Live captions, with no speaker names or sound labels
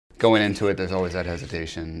going into it, there's always that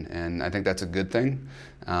hesitation, and I think that's a good thing.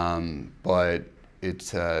 But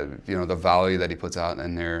it's the value that he puts out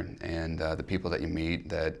in there, and the people that you meet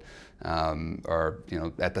that are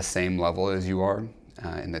at the same level as you are,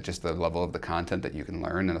 and that just the level of the content that you can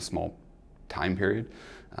learn in a small time period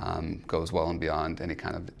goes well and beyond any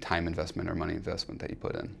kind of time investment or money investment that you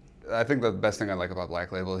put in. I think the best thing I like about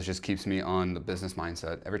Black Label is it just keeps me on the business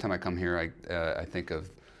mindset. Every time I come here, I think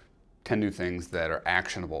of 10 new things that are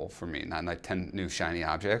actionable for me, not like 10 new shiny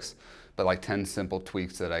objects, but like 10 simple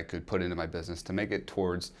tweaks that I could put into my business to make it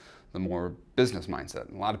towards the more business mindset.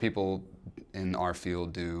 And a lot of people in our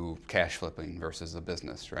field do cash flipping versus a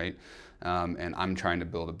business, right? And I'm trying to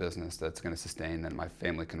build a business that's going to sustain, that my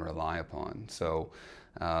family can rely upon. So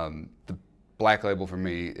the Black Label for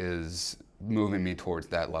me is moving me towards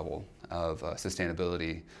that level of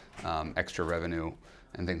sustainability, extra revenue,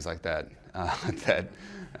 and things like that that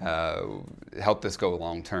help this go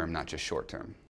long term, not just short term.